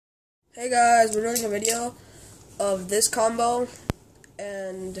Hey guys, we're doing a video of this combo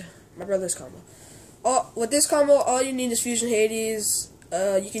and my brother's combo. With this combo, all you need is Fusion Hades.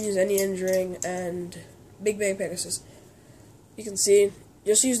 You can use any Endring and Big Bang Pegasus. You can see,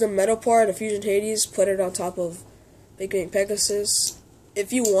 just use the metal part of Fusion Hades, put it on top of Big Bang Pegasus.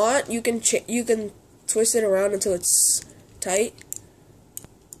 If you want, you can twist it around until it's tight.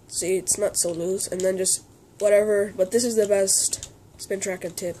 See, it's not so loose, and then just whatever. But this is the best spin track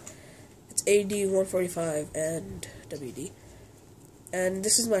and tip. It's AD 145 and WD. And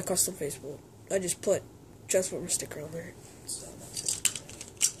this is my custom Facebook. I just put Transformer sticker on there. So that's it.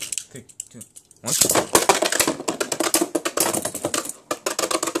 3, 2, 1.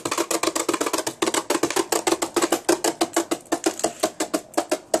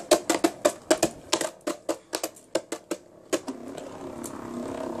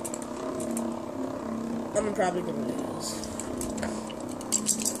 I'm probably gonna lose.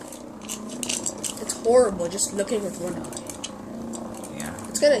 It's horrible just looking with one eye. Yeah.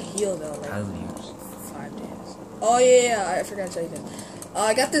 It's gonna heal though, like I'll lose. 5 days. Oh yeah, I forgot to tell you that.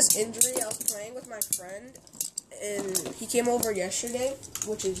 I got this injury. I was playing with my friend, and he came over yesterday,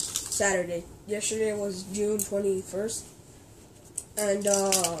 which is Saturday. Yesterday was June 21st, and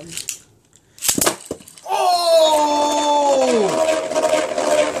Oh!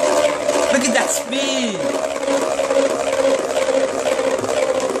 Look at that speed!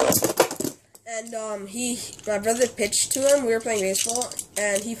 And my brother pitched to him. We were playing baseball,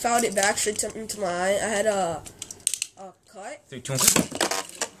 and he fouled it back straight into my eye. I had a cut. 3, 2, 1.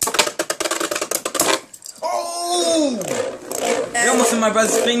 Oh! It almost hit my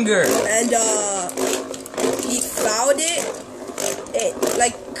brother's finger. And he fouled it. It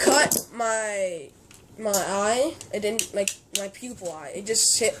like cut my eye. It didn't, like, my pupil eye. It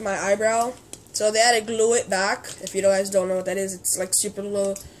just hit my eyebrow. So they had to glue it back. If you guys don't know what that is, it's like super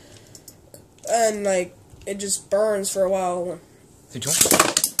low. And like it just burns for a while. 3, 2, 1.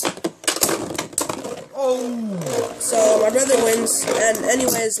 Oh! So my brother wins. And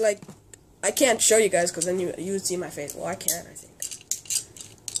anyways, like, I can't show you guys because then you would see my face. Well, I can, I think.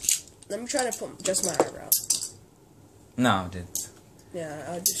 Let me try to put just my eyebrow. No, dude. Yeah,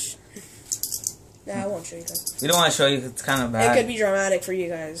 I'll just. Yeah, I won't show you guys. We don't want to show you. It's kind of bad. It could be dramatic for you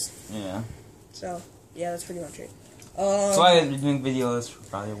guys. Yeah. So yeah, that's pretty much it. That's why I've been doing videos for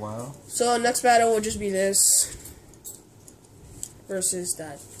probably a while. So next battle will just be this versus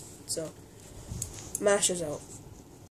that. So Mash is out.